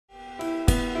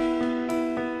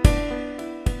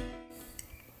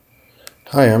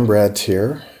Hi, I'm Brad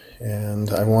Teare, and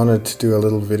I wanted to do a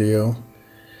little video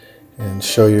and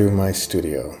show you my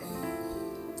studio.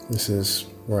 This is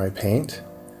where I paint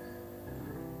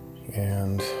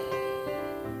and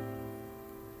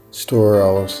store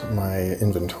all of my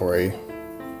inventory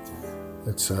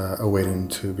that's awaiting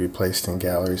to be placed in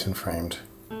galleries and framed.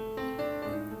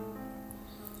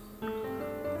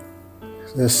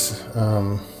 This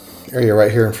area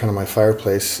right here in front of my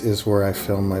fireplace is where I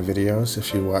film my videos,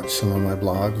 if you watch some of my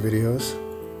blog videos.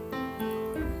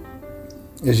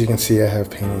 As you can see, I have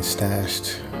paintings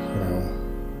stashed,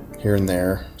 here and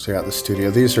there throughout the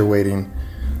studio. These are waiting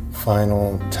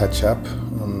final touch-up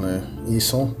on the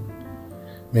easel,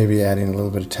 maybe adding a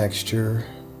little bit of texture,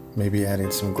 maybe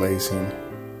adding some glazing.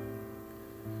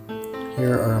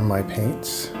 Here are my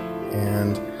paints,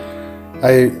 and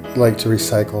I like to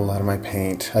recycle a lot of my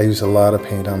paint. I use a lot of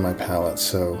paint on my palette,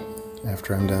 so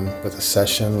after I'm done with a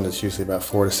session, it's usually about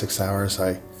 4 to 6 hours,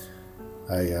 I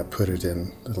put it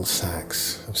in little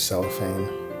sacks of cellophane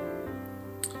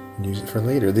and use it for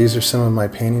later. These are some of my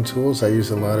painting tools. I use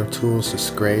a lot of tools to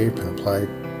scrape and apply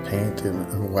paint in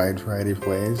a wide variety of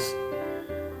ways.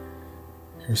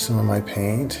 Here's some of my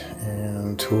paint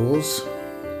and tools.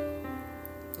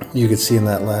 You could see in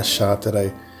that last shot that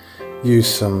I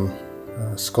used some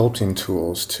sculpting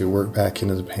tools to work back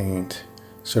into the paint,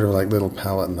 sort of like little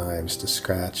palette knives to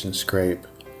scratch and scrape.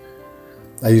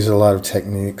 I use a lot of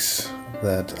techniques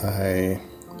that I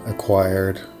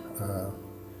acquired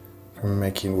from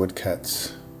making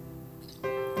woodcuts.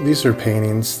 These are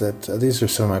paintings these are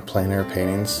some of my plein air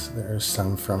paintings. There's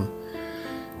some from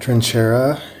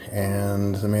Trinchera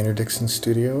and the Maynard-Dixon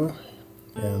studio,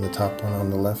 and the top one on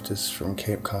the left is from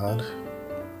Cape Cod.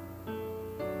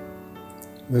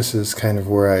 This is kind of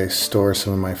where I store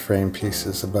some of my frame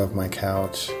pieces above my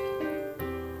couch.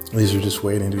 These are just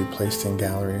waiting to be placed in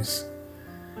galleries.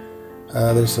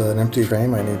 There's an empty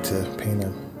frame. I need to paint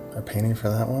a painting for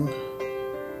that one.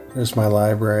 There's my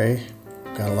library.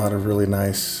 Got a lot of really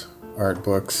nice art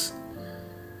books.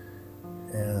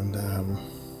 And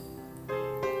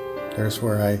there's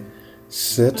where I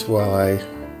sit while I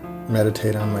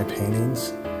meditate on my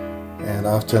paintings. And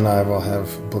often I will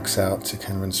have books out to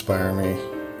kind of inspire me.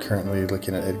 Currently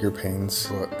looking at Edgar Payne's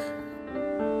book.